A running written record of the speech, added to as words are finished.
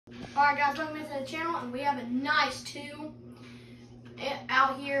Alright guys, welcome back to the channel, and we have a nice 2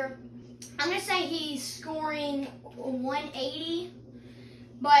 out here. I'm gonna say he's scoring 180,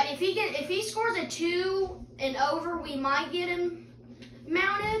 but if he scores a 2 and over, we might get him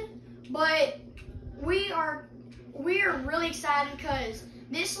mounted. But we are really excited because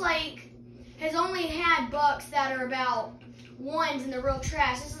this lake has only had bucks that are about 1s and they're real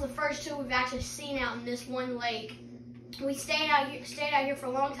trash. This is the first 2 we've actually seen out in this one lake. We stayed out here for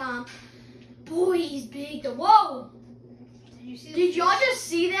a long time. Boy, he's big. Whoa! Did y'all just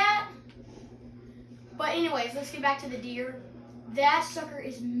see that? But anyways, let's get back to the deer. That sucker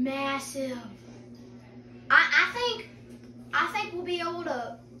is massive. I think we'll be able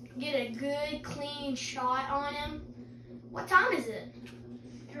to get a good, clean shot on him. What time is it?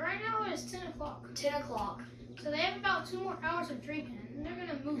 Right now it's 10 o'clock. 10 o'clock. So they have about 2 more hours of drinking, and they're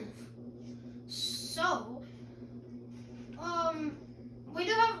gonna move. So, we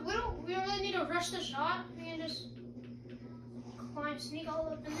don't really need to rush the shot. We can just sneak all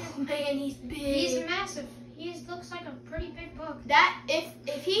up in there. Man, he's big. He's massive. He looks like a pretty big buck. That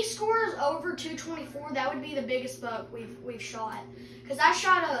if he scores over 224, that would be the biggest buck we've shot. Cause I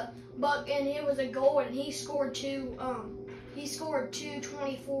shot a buck and it was a gold, and he scored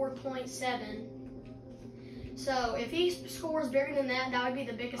 224.7. So if he scores bigger than that, that would be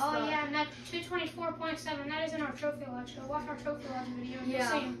the biggest buck. Oh yeah, and that 224.7. That is in our trophy lodge. So watch our trophy lodge video. And you'll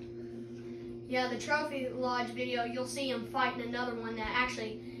see him. Yeah, the trophy lodge video, you'll see him fighting another one that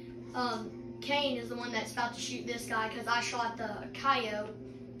actually, Kane is the one that's about to shoot this guy because I shot the coyote.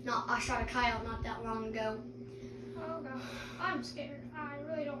 I shot a coyote not that long ago. Oh god, I'm scared. I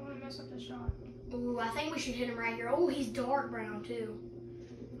really don't want to mess up this shot. Ooh, I think we should hit him right here. Oh, he's dark brown too.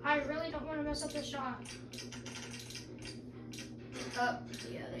 I really don't want to mess up this shot. Oh,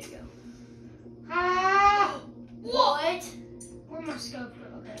 yeah, there you go. Ah! What? Where's my scope?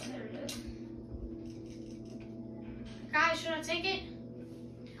 Okay, there it is. Guys, should I take it?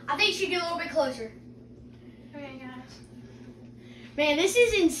 I think you should get a little bit closer. Okay, guys. Man, this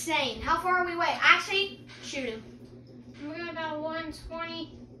is insane. How far are we away? Actually, shoot him. We're going about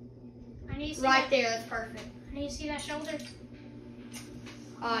 120. I need to see Right there, that's perfect. I need to see that shoulder.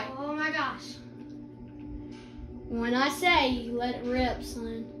 Alright. Oh my gosh. When I say, you let it rip,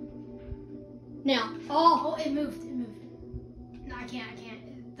 son. Now, oh. Oh, it moved. It moved. No, I can't.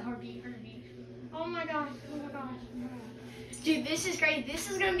 The heartbeat. Oh my gosh. Oh my gosh. Dude, this is great. This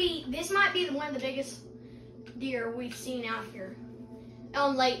might be one of the biggest deer we've seen out here.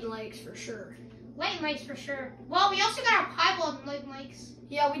 On Layton Lakes for sure. Layton Lakes for sure. Well, we also got our piebald in Layton Lakes.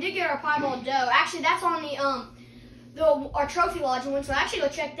 Yeah, we did get our piebald doe. Actually, that's on our trophy lodge one, so actually go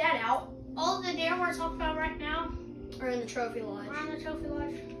check that out. All of the deer we're talking about right now Or in the trophy lodge. are on the trophy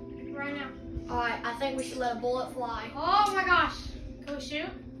lodge right now. Alright, I think we should let a bullet fly. Oh my gosh. Can we shoot?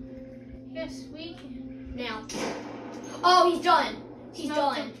 Yes, we can. Now. Oh, he's done. He's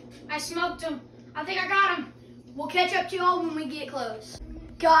Smoked done. him. I smoked him. I think I got him. We'll catch up to y'all when we get close.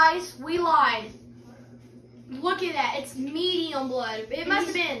 Guys, we lied. Look at that. It's medium blood. It must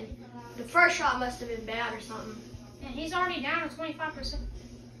have been, the first shot must have been bad or something. And he's already down to 25%.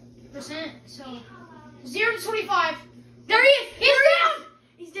 So 0 to 25. There he is. He's down.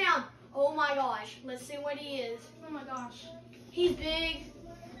 He's down. Oh my gosh. Let's see what he is. Oh my gosh. He's big.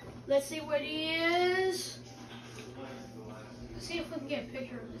 Let's see what he is. Let's see if we can get a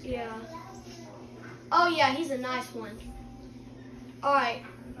picture of this. Yeah. Oh yeah, he's a nice one. Alright.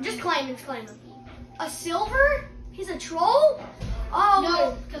 Just claim him. A silver? He's a troll? Oh.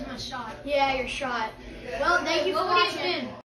 No, because of my shot. Yeah, your shot. Well, thank you for What would he have watching. been?